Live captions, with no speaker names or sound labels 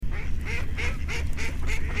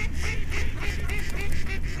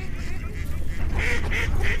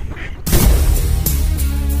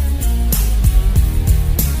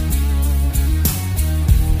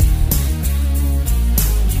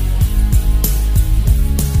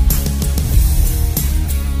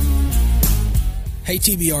Hey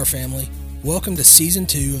TBR family, welcome to Season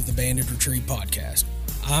 2 of the Banded Retreat Podcast.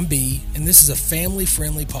 I'm B, and this is a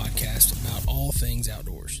family-friendly podcast about all things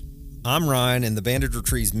outdoors. I'm Ryan, and the Banded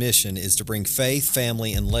Retreat's mission is to bring faith,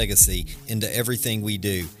 family, and legacy into everything we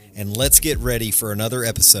do. And let's get ready for another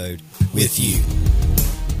episode with you.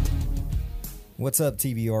 What's up,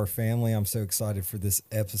 TBR family? I'm so excited for this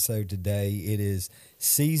episode today. It is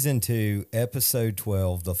Season 2, Episode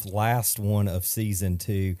 12, the last one of Season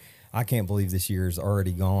 2. I can't believe this year is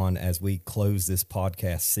already gone as we close this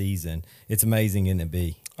podcast season. It's amazing, isn't it,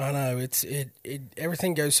 B? I know.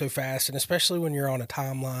 Everything goes so fast, and especially when you're on a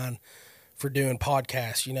timeline for doing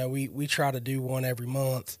podcasts. You know, we try to do one every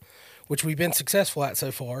month, which we've been successful at so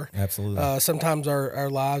far. Absolutely. Sometimes our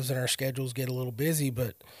lives and our schedules get a little busy,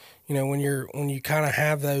 but you know, when you kind of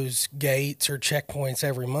have those gates or checkpoints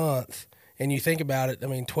every month, and you think about it, I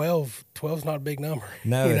mean, 12's not a big number.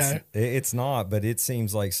 No, it's not, but it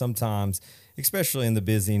seems like sometimes, especially in the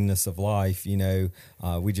busyness of life, you know,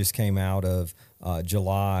 we just came out of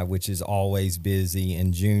July, which is always busy,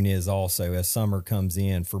 and June is also, as summer comes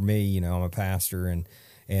in. For me, you know, I'm a pastor,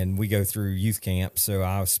 and we go through youth camp. So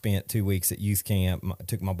I spent 2 weeks at youth camp,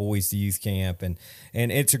 took my boys to youth camp, and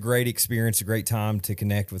it's a great experience, a great time to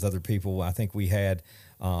connect with other people. I think we had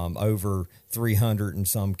over 300 and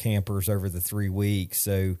some campers over the 3 weeks.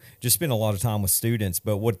 So just spend a lot of time with students.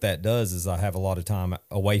 But what that does is I have a lot of time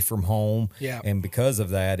away from home. Yeah. And because of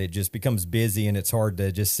that, it just becomes busy, and it's hard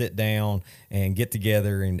to just sit down and get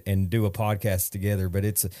together and do a podcast together. But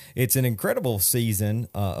it's an incredible season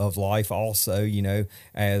of life also, you know,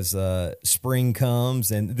 as spring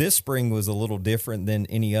comes. And this spring was a little different than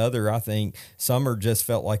any other. I think summer just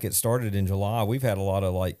felt like it started in July. We've had a lot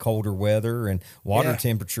of like colder weather, and water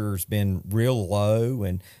temperature's been real low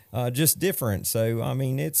and just different. So I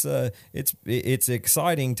mean, it's an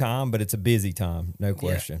exciting time, but it's a busy time, no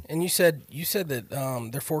question. Yeah. And you said that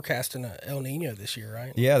they're forecasting a El Nino this year,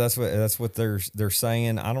 right? Yeah, that's what they're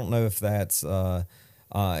saying. I don't know if that's what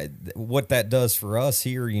that does for us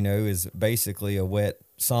here. You know, is basically a wet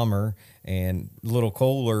summer and a little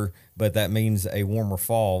cooler, but that means a warmer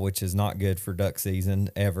fall, which is not good for duck season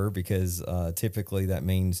ever, because typically that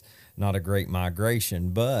means not a great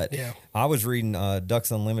migration. But yeah. I was reading Ducks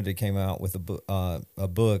Unlimited came out with a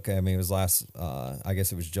book. I mean, it was I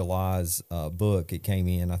guess it was July's book. It came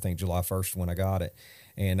in, I think, July 1st when I got it.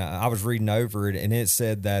 And I was reading over it, and it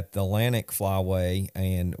said that the Atlantic flyway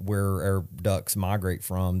and where our ducks migrate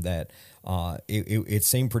from, that it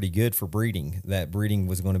seemed pretty good for breeding. That breeding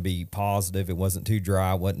was going to be positive. It wasn't too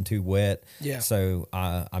dry, wasn't too wet. Yeah. So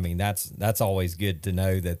I mean, that's always good to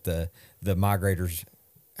know that the migrators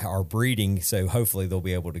are breeding. So hopefully they'll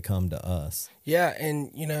be able to come to us. Yeah,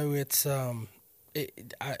 and you know, it's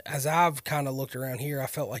as I've kind of looked around here, I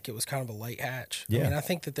felt like it was kind of a late hatch. Yeah. I mean, I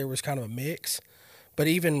think that there was kind of a mix. But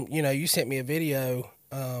even, you know, you sent me a video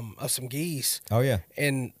of some geese. Oh, yeah.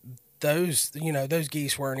 And those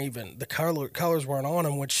geese weren't even, the colors weren't on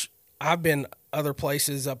them, which I've been other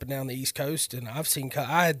places up and down the East Coast, and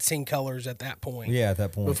I had seen colors at that point. Yeah, at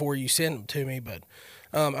that point. Before you sent them to me. But,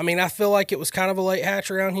 I mean, I feel like it was kind of a late hatch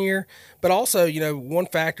around here. But also, you know, one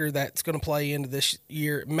factor that's going to play into this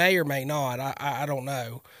year, may or may not, I don't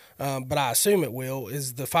know. But I assume it will,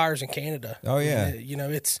 is the fires in Canada. Oh, yeah. You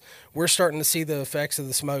know, we're starting to see the effects of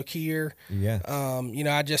the smoke here. Yeah. You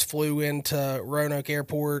know, I just flew into Roanoke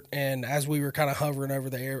Airport, and as we were kind of hovering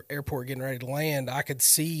over the airport getting ready to land, I could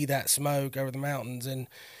see that smoke over the mountains. And,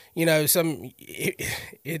 you know, it's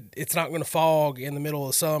not going to fog in the middle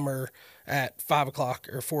of summer at 5 o'clock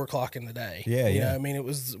or 4 o'clock in the day. Yeah, you know, I mean, it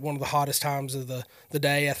was one of the hottest times of the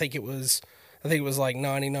day. I think it was like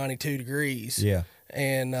 92 degrees. Yeah.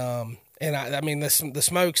 And I mean, the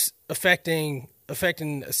smoke's affecting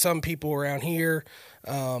some people around here,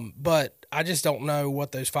 but I just don't know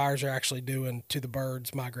what those fires are actually doing to the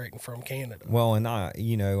birds migrating from Canada. Well, and I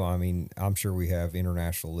mean, I'm sure we have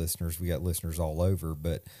international listeners. We got listeners all over,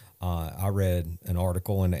 but I read an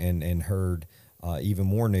article and heard even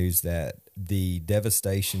more news that the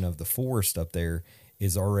devastation of the forest up there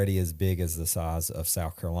is already as big as the size of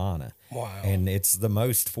South Carolina. Wow. And it's the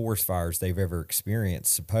most forest fires they've ever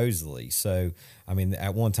experienced, supposedly. So, I mean,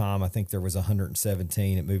 at one time, I think there was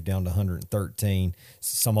 117. It moved down to 113.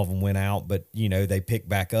 Some of them went out, but, you know, they picked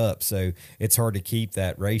back up. So it's hard to keep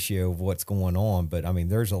that ratio of what's going on. But, I mean,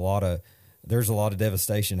 there's a lot of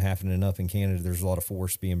devastation happening up in Canada. There's a lot of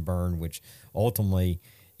forests being burned, which ultimately,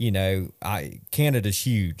 Canada's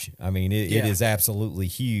huge. I mean, it is absolutely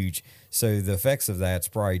huge. So the effects of that's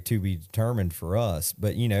probably to be determined for us.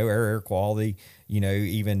 But, our air quality,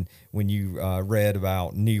 even when you read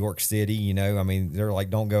about New York City, I mean, they're like,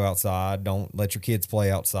 don't go outside. Don't let your kids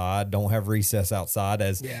play outside. Don't have recess outside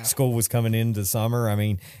as school was coming into summer. I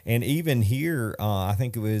mean, and even here, I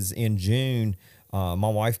think it was in June, my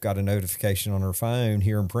wife got a notification on her phone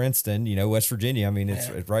here in Princeton, West Virginia. I mean, it's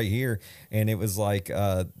right here. And it was like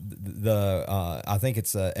I think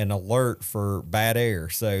it's an alert for bad air.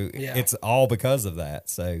 So it's all because of that.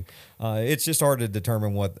 So it's just hard to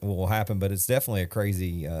determine what will happen, but it's definitely a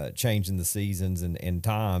crazy change in the seasons and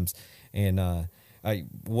times. And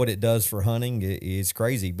what it does for hunting is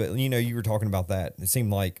crazy. But, you were talking about that. It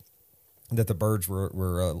seemed like that the birds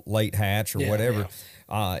were a late hatch or whatever.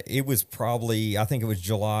 It was probably, I think it was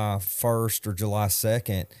July 1st or July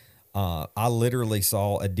 2nd. I literally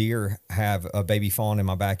saw a deer have a baby fawn in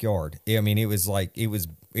my backyard. I mean, it was like, it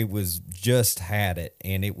was just had it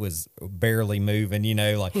and it was barely moving,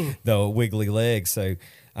 like the wiggly legs. So,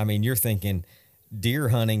 I mean, you're thinking deer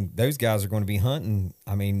hunting, those guys are going to be hunting.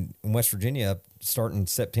 I mean, in West Virginia, starting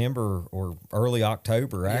September or early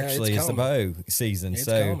October, actually, is the bow season.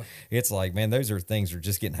 It's like, man, those are things that are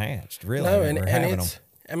just getting hatched. Really,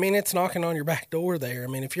 it's knocking on your back door there. I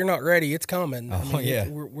mean, if you're not ready, it's coming.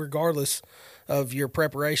 Regardless of your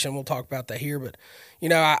preparation, we'll talk about that here. But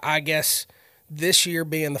I guess this year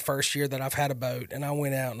being the first year that I've had a boat, and I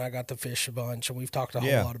went out and I got to fish a bunch, and we've talked a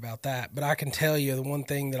whole lot about that. But I can tell you the one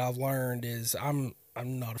thing that I've learned is I'm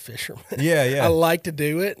not a fisherman. I like to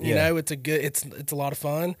do it. It's a lot of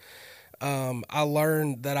fun. I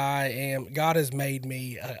learned that God has made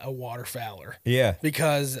me a waterfowler. Yeah.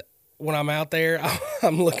 Because when I'm out there,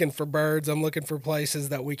 I'm looking for birds. I'm looking for places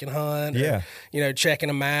that we can hunt. Yeah. Or, checking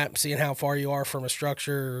a map, seeing how far you are from a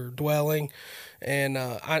structure or dwelling. And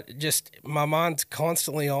my mind's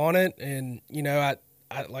constantly on it. And, I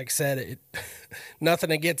like I said,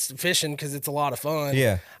 nothing against fishing because it's a lot of fun.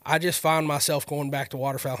 Yeah. I just find myself going back to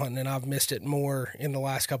waterfowl hunting, and I've missed it more in the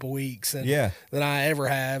last couple of weeks than I ever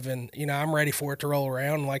have. And, I'm ready for it to roll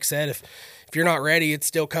around. And like I said, if you're not ready, it's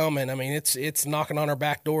still coming. I mean, it's knocking on our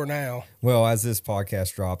back door now. Well, as this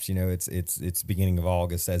podcast drops, it's beginning of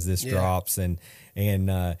August as this drops, and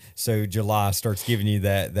so July starts giving you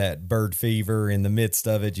that bird fever. In the midst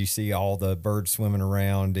of it, you see all the birds swimming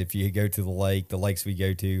around. If you go to the lakes we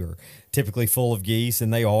go to are typically full of geese,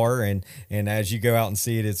 and they are. And as you go out and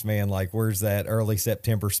see it, it's, man, like, where's that early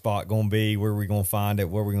September spot going to be? Where are we going to find it?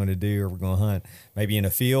 What are we going to do? Are we going to hunt maybe in a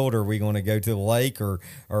field? Or are we going to go to the lake? Or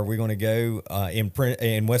are we going to go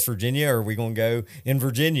in West Virginia? Or are we going to go in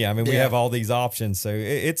Virginia? I mean, we have all these options. So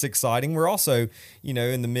it's exciting. We're also,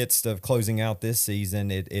 in the midst of closing out this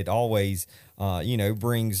season, it always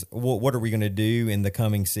brings what are we going to do in the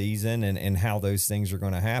coming season and how those things are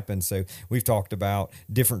going to happen. So we've talked about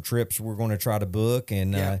different trips we're going to try to book.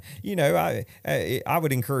 And, I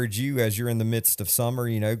would encourage you, as you're in the midst of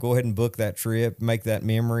summer, go ahead and book that trip, make that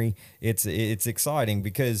memory. It's exciting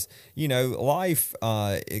because, life,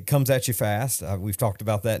 it comes at you fast. We've talked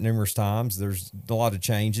about that numerous times. There's a lot of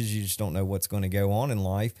changes. You just don't know what's going to go on in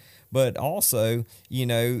life. But also,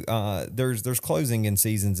 there's closing in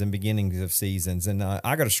seasons and beginnings of seasons. And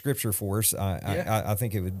I got a scripture for us. I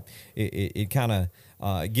think it kind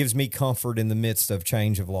of gives me comfort in the midst of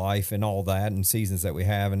change of life and all that and seasons that we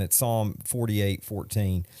have. And it's Psalm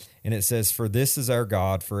 48:14. And it says, "For this is our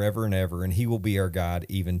God forever and ever, and he will be our God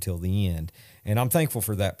even till the end." And I'm thankful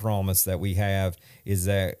for that promise that we have, is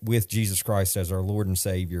that with Jesus Christ as our Lord and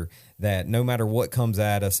Savior, that no matter what comes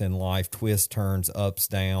at us in life, twists, turns, ups,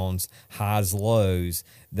 downs, highs, lows,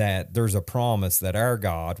 that there's a promise that our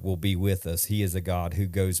God will be with us. He is a God who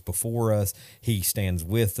goes before us. He stands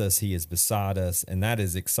with us. He is beside us. And that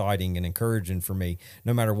is exciting and encouraging for me.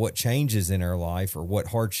 No matter what changes in our life or what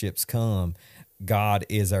hardships come, God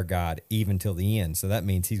is our God even till the end. So that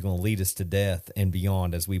means he's going to lead us to death and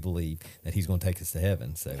beyond, as we believe that he's going to take us to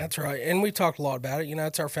heaven. So that's right. And we talked a lot about it.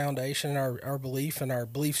 It's our foundation, our belief and our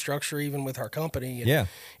belief structure, even with our company and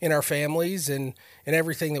in our families and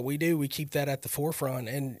everything that we do, we keep that at the forefront.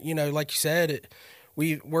 And, like you said,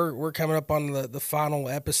 we're coming up on the final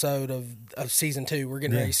episode of season 2. We're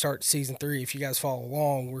getting ready to start season 3. If you guys follow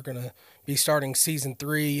along, we're going to be starting season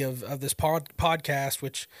 3 of this podcast,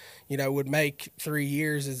 which, would make 3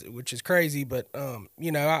 years, which is crazy. But,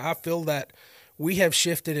 I feel that we have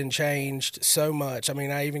shifted and changed so much. I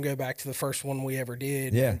mean, I even go back to the first one we ever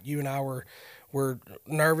did. Yeah. You and I were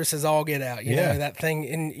nervous as all get out, you know, that thing.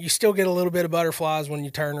 And you still get a little bit of butterflies when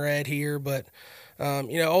you turn red here, but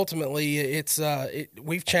Ultimately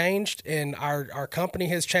we've changed, and our company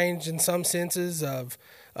has changed in some senses of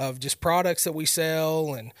just products that we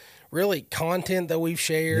sell and really content that we've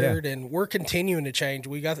shared, and we're continuing to change.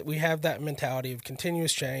 We have that mentality of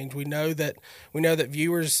continuous change. We know that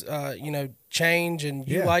viewers, change, and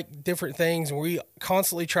you like different things, and we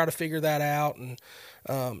constantly try to figure that out. And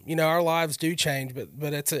our lives do change,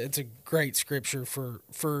 but it's a great scripture for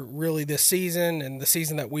really this season and the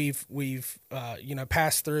season that we've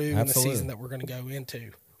passed through, and the season that we're going to go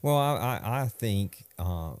into. Well, I think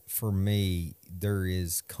for me, there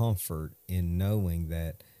is comfort in knowing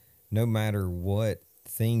that no matter what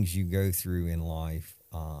things you go through in life,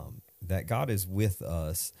 that God is with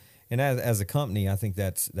us. And as a company, I think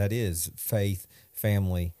that is faith,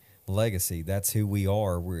 family, legacy. That's who we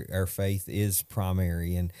are. Our faith is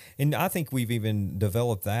primary, and I think we've even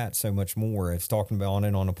developed that so much more. It's talking about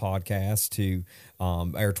on a podcast to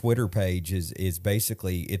our Twitter page is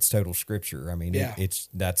basically it's total scripture. I mean,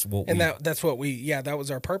 that's what that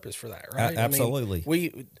was our purpose for that, right? Absolutely. I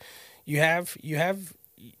mean, you have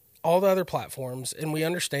all the other platforms, and we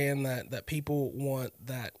understand that people want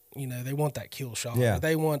that, they want that kill shot. Yeah. Or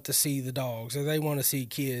they want to see the dogs, or they want to see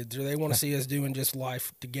kids, or they want to see us doing just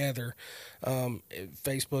life together.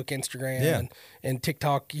 Facebook, Instagram, and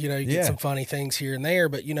TikTok, you get some funny things here and there.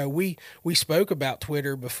 But, we spoke about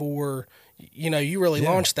Twitter before, you really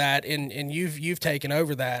launched that, and you've taken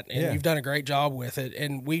over that, and you've done a great job with it.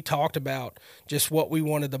 And we talked about just what we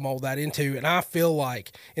wanted to mold that into. And I feel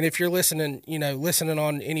like, and if you're listening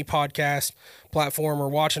on any podcast platform or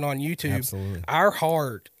watching on YouTube, absolutely, our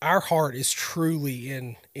heart is truly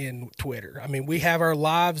in Twitter. I mean, we have our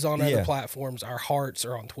lives on other platforms. Our hearts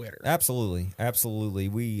are on Twitter. Absolutely.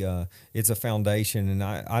 We it's a foundation, and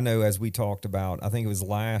I know as we talked about, I think it was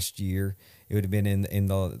last year. It would have been in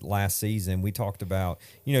the last season. We talked about,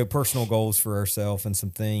 personal goals for ourselves and some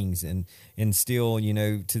things, and still,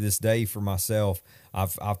 to this day for myself,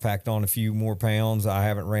 I've packed on a few more pounds. I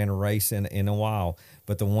haven't ran a race in a while,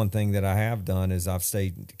 but the one thing that I have done is I've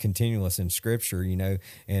stayed continuous in Scripture, and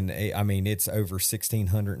it's over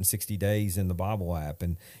 1,660 days in the Bible app,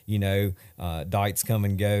 and diets come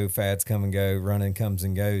and go, fads come and go, running comes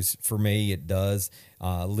and goes. For me, it does.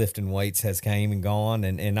 Lifting weights has came and gone,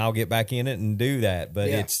 and I'll get back in it and do that. But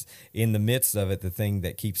it's in the midst of it, the thing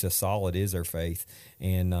that keeps us solid is our faith.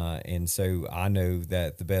 And so I know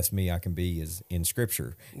that the best me I can be is in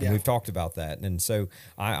Scripture. And we've talked about that. And so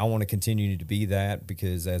I want to continue to be that,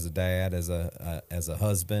 because as a dad, as a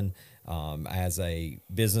husband, as a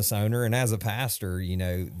business owner, and as a pastor,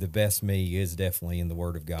 the best me is definitely in the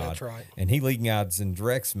Word of God. That's right. And He leads, guides, and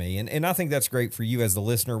directs me. And I think that's great for you as the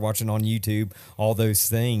listener watching on YouTube, all those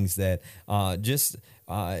things that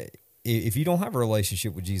if you don't have a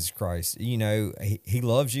relationship with Jesus Christ, He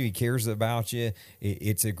loves you, He cares about you.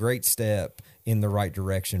 It's a great step in the right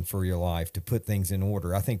direction for your life to put things in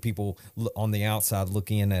order. I think people on the outside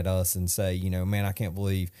look in at us and say, man, I can't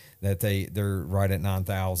believe that they're right at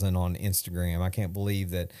 9,000 on Instagram. I can't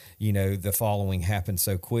believe that, the following happened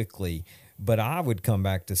so quickly. But I would come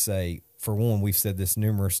back to say, for one, we've said this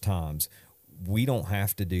numerous times, we don't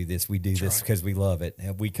have to do this. We do this because we love it.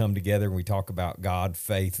 And we come together and we talk about God,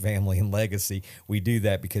 faith, family, and legacy. We do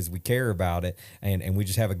that because we care about it, and we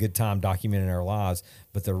just have a good time documenting our lives.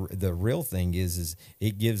 But the real thing is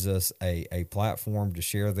it gives us a platform to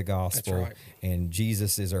share the gospel, and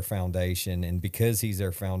Jesus is our foundation. And because He's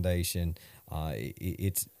our foundation,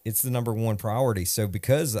 it's the number one priority. So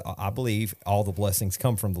because I believe all the blessings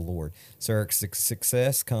come from the Lord, so our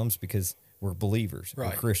success comes because we're believers, we're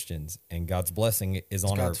Christians, and God's blessing is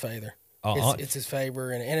on God's favor. It's His favor,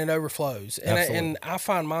 and it overflows. And I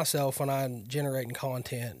find myself, when I'm generating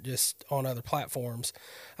content just on other platforms,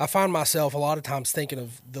 I find myself a lot of times thinking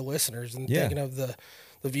of the listeners and thinking of the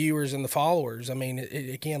viewers and the followers. I mean,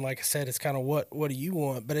 again, like I said, it's kind of what do you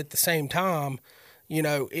want? But at the same time,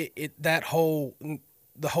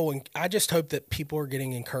 I just hope that people are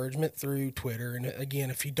getting encouragement through Twitter. And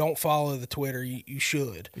again, if you don't follow the Twitter, you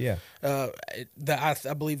should. Yeah.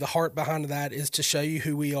 I believe the heart behind that is to show you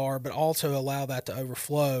who we are, but also allow that to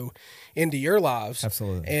overflow into your lives.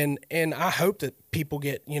 Absolutely. And I hope that people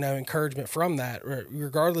get, encouragement from that,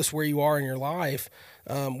 regardless where you are in your life.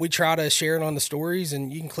 We try to share it on the stories,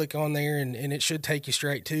 and you can click on there, and it should take you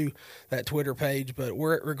straight to that Twitter page. But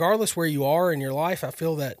regardless where you are in your life, I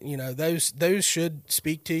feel that those should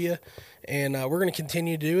speak to you, and we're going to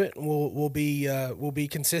continue to do it. We'll be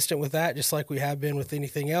consistent with that, just like we have been with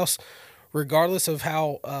anything else. regardless of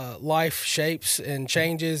how life shapes and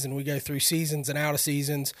changes, and we go through seasons and out of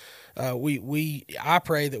seasons, I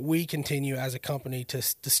pray that we continue as a company to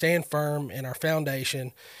stand firm in our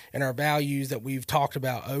foundation and our values that we've talked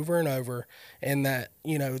about over and over, and that,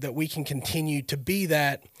 that we can continue to be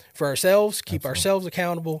that for ourselves, keep ourselves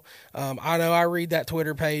accountable. I know I read that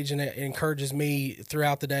Twitter page, and it encourages me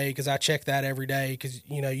throughout the day, because I check that every day, because,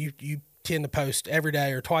 you tend to post every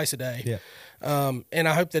day or twice a day. Yeah. And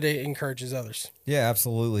I hope that it encourages others. Yeah,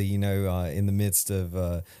 absolutely. In the midst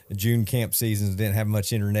of June camp seasons, didn't have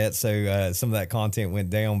much internet, so some of that content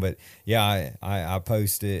went down. But yeah, I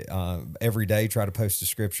post it every day, try to post a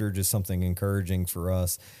scripture, just something encouraging for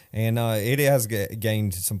us. And it has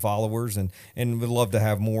gained some followers, and would love to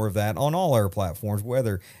have more of that on all our platforms,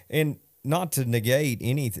 not to negate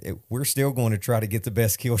anything, we're still going to try to get the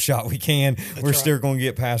best kill shot we can. We're still going to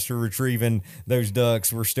get Pastor retrieving those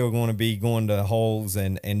ducks. We're still going to be going to holes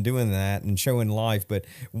and doing that and showing life. But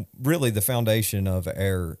really, the foundation of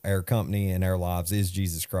our company and our lives is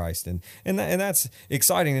Jesus Christ, and that's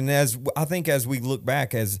exciting. And as we look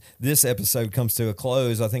back, as this episode comes to a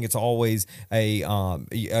close, I think it's always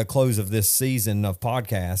a close of this season of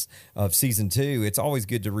podcast of season 2. It's always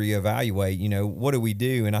good to reevaluate. What do we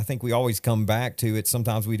do? And I think we always come back to it.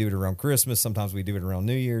 Sometimes we do it around Christmas, sometimes we do it around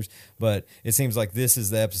New Year's, but it seems like this is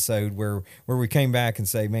the episode where we came back and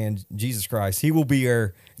say, man, Jesus Christ, he will be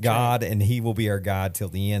our God, and he will be our God till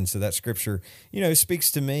the end. So that scripture,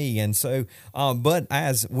 speaks to me. And so, but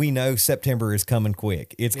as we know, September is coming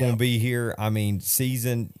quick. It's going to be here.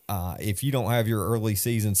 Season, if you don't have your early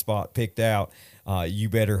season spot picked out, you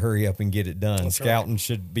better hurry up and get it done. That's Scouting right.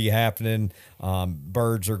 should be happening.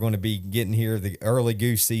 Birds are going to be getting here. The early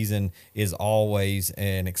goose season is always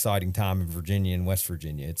an exciting time in Virginia and West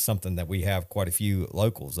Virginia. It's something that we have quite a few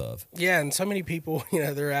locals of. Yeah, and so many people,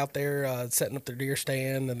 they're out there setting up their deer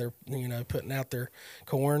stand, and they're, putting out their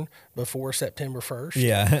corn before September 1st.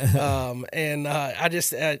 Yeah. And I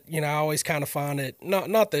just, I always kind of find it,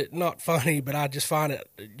 not funny, but I just find it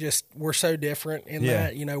we're so different in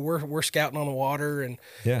that, we're scouting on the water and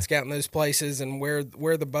scouting those places and where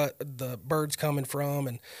the birds coming from,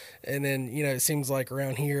 and then it seems like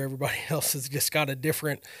around here everybody else has just got a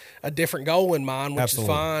different goal in mind, which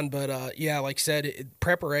Absolutely. is fine. But like you said,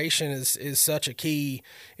 preparation is such a key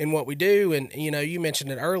in what we do. And you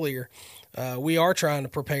mentioned it earlier. We are trying to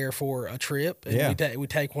prepare for a trip, and we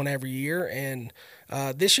take one every year. And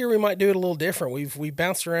this year we might do it a little different. We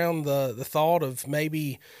bounced around the thought of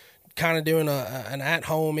maybe kind of doing an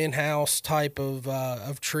at-home, in-house type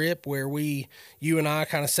of trip where you and I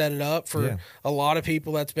kind of set it up for a lot of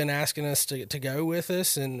people that's been asking us to go with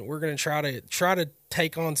us, and we're going to try to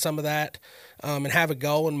take on some of that and have a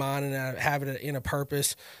goal in mind and have it in a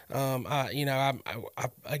purpose. I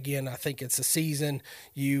think it's a season.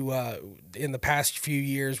 In the past few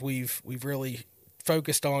years, we've really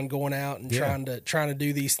focused on going out and trying to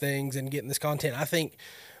do these things and getting this content. I think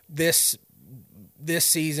this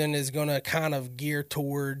season is going to kind of gear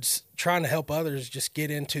towards trying to help others just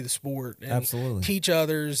get into the sport and Absolutely. teach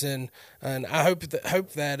others. And I hope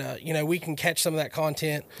that we can catch some of that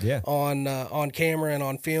content on camera and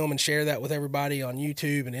on film and share that with everybody on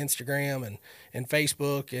YouTube and Instagram and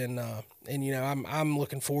Facebook. And I'm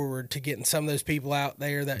looking forward to getting some of those people out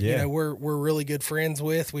there that, we're really good friends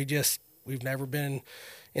with. We've never been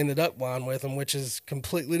in the duck blind with them, which is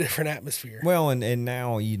completely different atmosphere. Well, and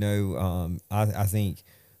now, I think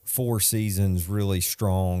 4 seasons really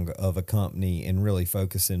strong of a company and really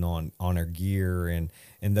focusing on our gear and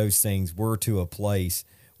those things. We're to a place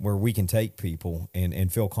where we can take people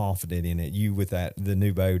and feel confident in it. You with the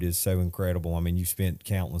new boat is so incredible. You spent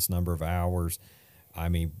countless number of hours.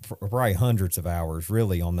 Probably hundreds of hours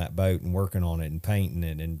really on that boat and working on it and painting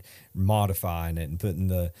it and modifying it and putting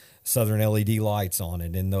the Southern LED lights on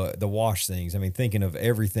it and the wash things. Thinking of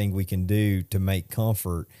everything we can do to make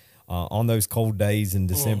comfort on those cold days in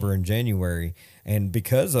December and January. And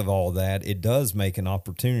because of all that, it does make an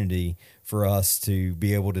opportunity for us to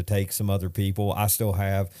be able to take some other people. I still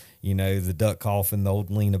have, the duck coffin, the old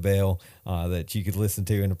Lena Bell that you could listen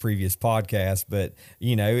to in a previous podcast. But,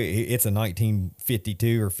 it's a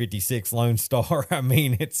 1952 or 56 Lone Star.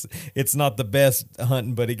 It's not the best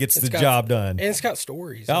hunting, but it gets the job done. And it's got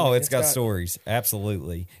stories. It's got stories.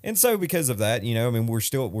 Absolutely. And so because of that,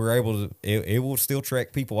 we're able to, it will still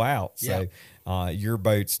trek people out. So your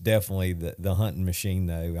boat's definitely the hunting machine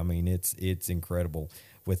though. It's incredible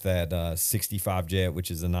with that 65 jet,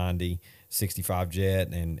 which is a 90 65 jet,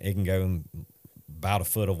 and it can go in about a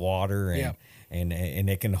foot of water and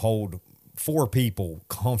it can hold 4 people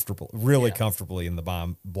really comfortably in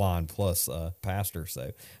the blind plus pastor.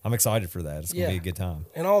 So I'm excited for that. It's going to be a good time.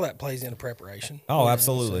 And all that plays into preparation. Oh,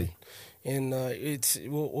 absolutely. And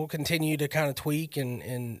we'll continue to kind of tweak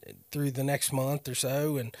and through the next month or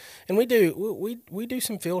so, and we do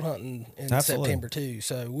some field hunting in September too.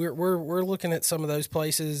 So we're looking at some of those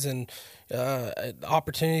places, and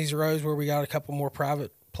opportunities arose where we got a couple more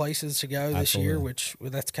private places to go this year, which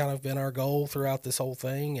that's kind of been our goal throughout this whole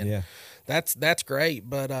thing, and that's great.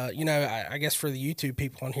 But I guess for the YouTube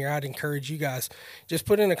people on here, I'd encourage you guys, just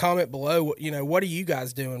put in a comment below, what are you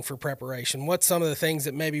guys doing for preparation? What's some of the things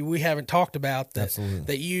that maybe we haven't talked about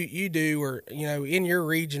that you do, or in your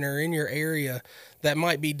region or in your area that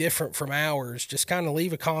might be different from ours? Just kind of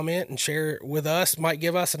leave a comment and share it with us. Might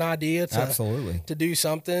give us an idea to do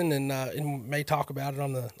something, and may talk about it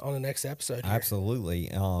on the next episode here. Absolutely.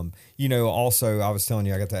 Also, I was telling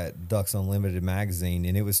you, I got that Ducks Unlimited magazine,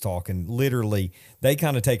 and it was talking literally, they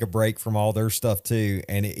kind of take a break from all their stuff too,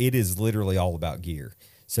 and it is literally all about gear.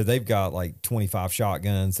 So they've got like 25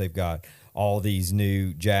 shotguns. They've got all these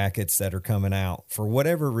new jackets that are coming out. For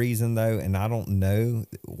whatever reason, though, and I don't know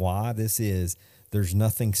why this is, there's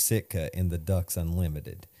nothing Sitka in the Ducks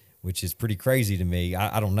Unlimited, which is pretty crazy to me.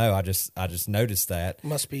 I don't know. I just noticed that.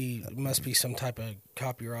 Must be some type of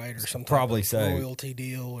copyright or some probably type of royalty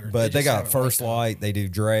deal. But they got First Light. They do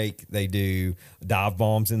Drake. They do dive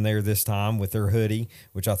bombs in there this time with their hoodie,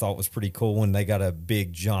 which I thought was pretty cool. And they got a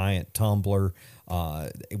big giant tumbler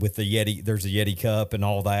with the Yeti. There's a Yeti cup and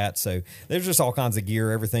all that. So there's just all kinds of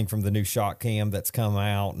gear, everything from the new shot cam that's come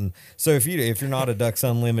out. And so if you're not a Ducks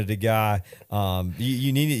Unlimited guy,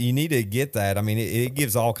 you need to get that. I mean, it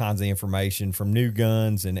gives all kinds of information from new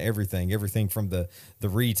guns and everything from the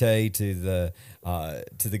Rite to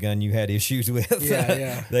the gun you had issues with,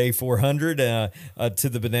 the A400 to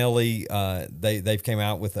the Benelli. They've came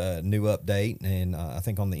out with a new update, and I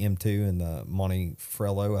think on the M2 and the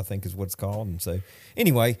Montefeltro, I think is what it's called. And so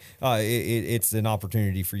anyway, it's an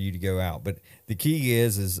opportunity for you to go out. But the key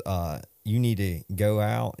is you need to go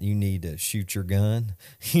out. You need to shoot your gun.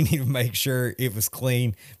 You need to make sure it was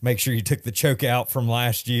clean. Make sure you took the choke out from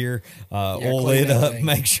last year. Oil it up.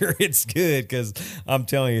 Make sure it's good, because I'm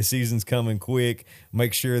telling you, season's coming quick.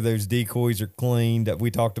 Make sure those decoys are cleaned.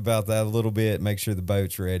 We talked about that a little bit. Make sure the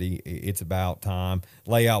boat's ready. It's about time.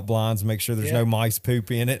 Lay out blinds. Make sure there's no mice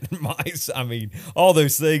poop in it. All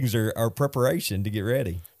those things are preparation to get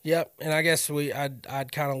ready. Yep, and I guess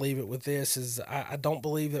I'd kind of leave it with this, is I don't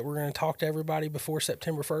believe that we're going to talk to everybody before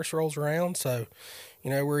September 1st rolls around. So,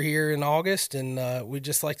 we're here in August, and we'd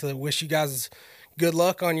just like to wish you guys good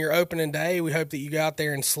luck on your opening day. We hope that you go out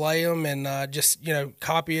there and slay them, and just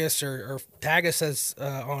copy us or tag us as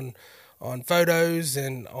on photos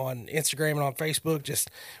and on Instagram and on Facebook.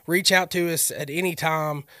 Just reach out to us at any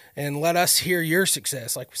time and let us hear your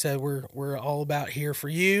success. Like we said, we're all about here for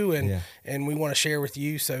you, and we want to share with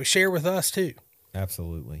you. So share with us too.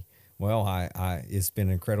 Absolutely. Well, it's been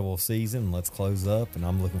an incredible season. Let's close up, and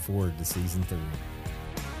I'm looking forward to season 3.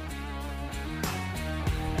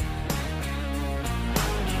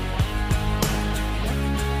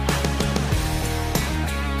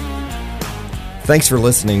 Thanks for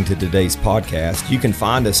listening to today's podcast. You can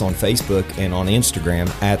find us on Facebook and on Instagram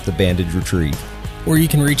at The Banded Retrieve. Or you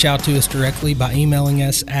can reach out to us directly by emailing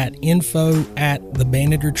us at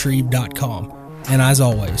info@thebandedretrieve.com. And as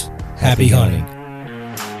always, happy hunting.